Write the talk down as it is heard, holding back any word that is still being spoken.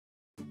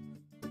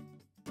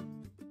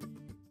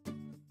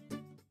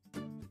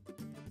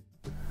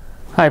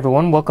Hi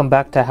everyone, welcome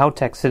back to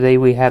HowTechs. Today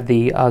we have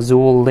the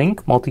Azulle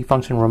Lynk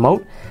multifunction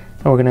remote,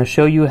 and we're going to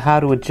show you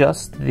how to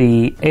adjust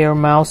the air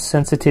mouse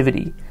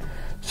sensitivity.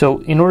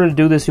 So in order to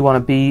do this, you want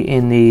to be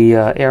in the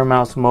air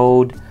mouse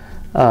mode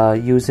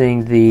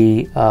using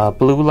the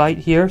blue light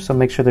here. So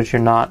make sure that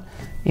you're not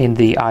in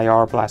the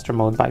IR blaster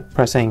mode by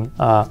pressing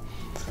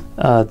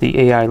the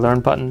AI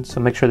learn button.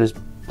 So make sure there's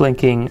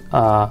blinking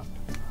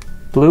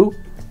blue,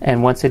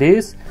 and once it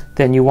is,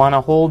 then you want to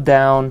hold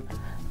down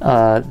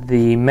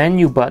the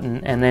menu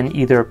button and then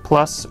either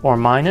plus or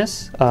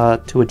minus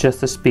to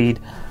adjust the speed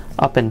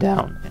up and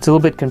down. It's a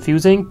little bit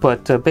confusing,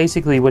 but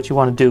basically what you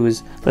want to do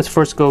is, let's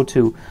first go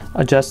to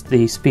adjust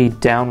the speed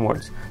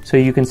downwards. So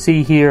you can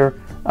see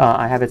here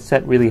I have it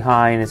set really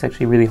high and it's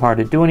actually really hard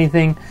to do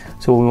anything,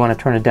 so we want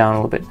to turn it down a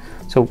little bit.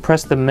 So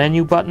press the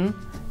menu button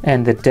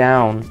and the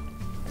down,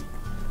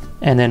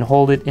 and then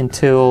hold it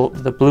until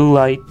the blue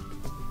light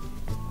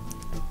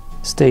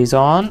stays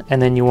on,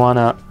 and then you want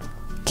to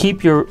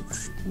keep your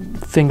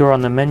finger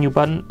on the menu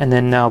button and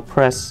then now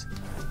press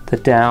the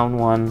down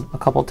one a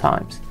couple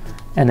times,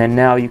 and then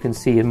now you can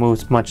see it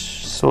moves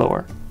much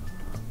slower,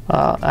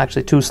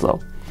 actually too slow.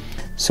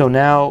 So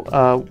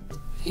now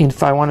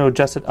if I want to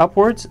adjust it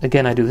upwards,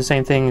 again I do the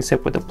same thing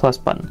except with the plus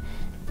button.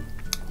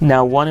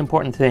 Now one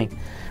important thing,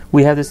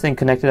 we have this thing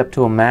connected up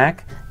to a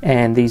Mac,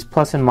 and these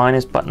plus and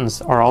minus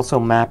buttons are also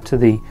mapped to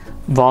the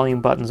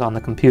volume buttons on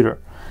the computer.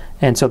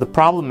 And so the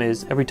problem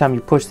is, every time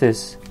you push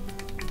this,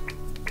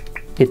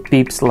 it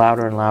beeps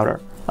louder and louder.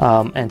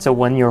 And so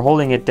when you're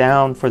holding it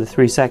down for the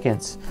 3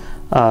 seconds,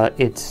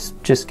 it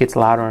just gets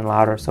louder and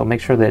louder. So make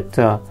sure that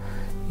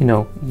you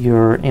know,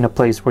 you're in a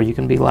place where you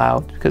can be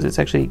loud, because it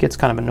actually gets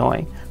kind of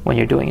annoying when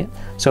you're doing it.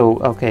 So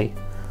okay,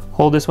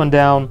 hold this one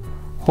down,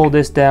 hold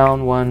this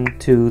down, 1,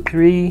 2,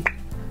 3,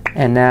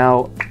 and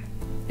now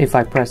if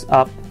I press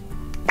up,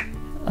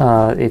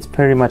 it's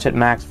pretty much at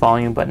max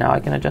volume, but now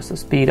I can adjust the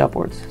speed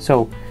upwards.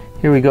 So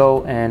here we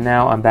go, and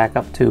now I'm back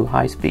up to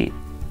high speed.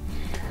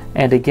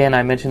 And again,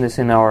 I mentioned this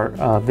in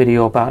our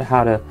video about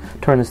how to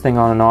turn this thing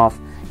on and off.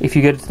 If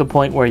you get to the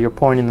point where you're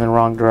pointing in the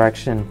wrong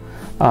direction,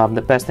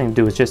 the best thing to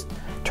do is just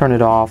turn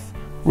it off,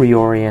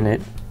 reorient it,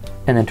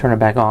 and then turn it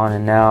back on,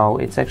 and now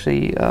it's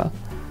actually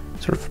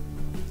sort of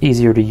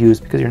easier to use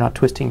because you're not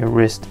twisting your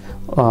wrist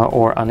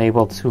or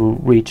unable to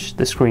reach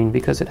the screen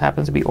because it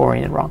happens to be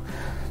oriented wrong.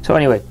 So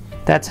anyway,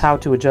 that's how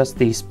to adjust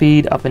the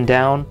speed up and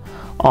down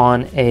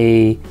on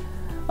a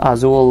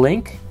Azulle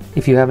Lynk.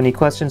 If you have any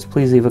questions,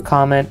 please leave a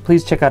comment.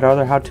 Please check out our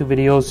other how-to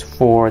videos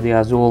for the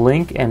Azulle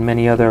Lynk and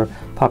many other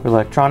popular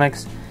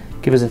electronics.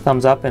 Give us a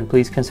thumbs up and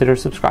please consider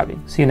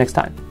subscribing. See you next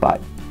time. Bye.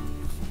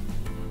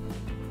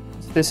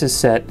 This is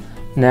set.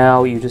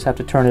 Now you just have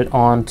to turn it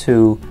on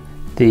to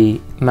the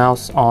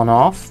mouse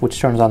on-off, which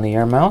turns on the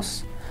air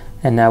mouse.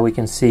 And now we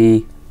can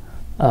see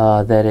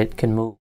that it can move.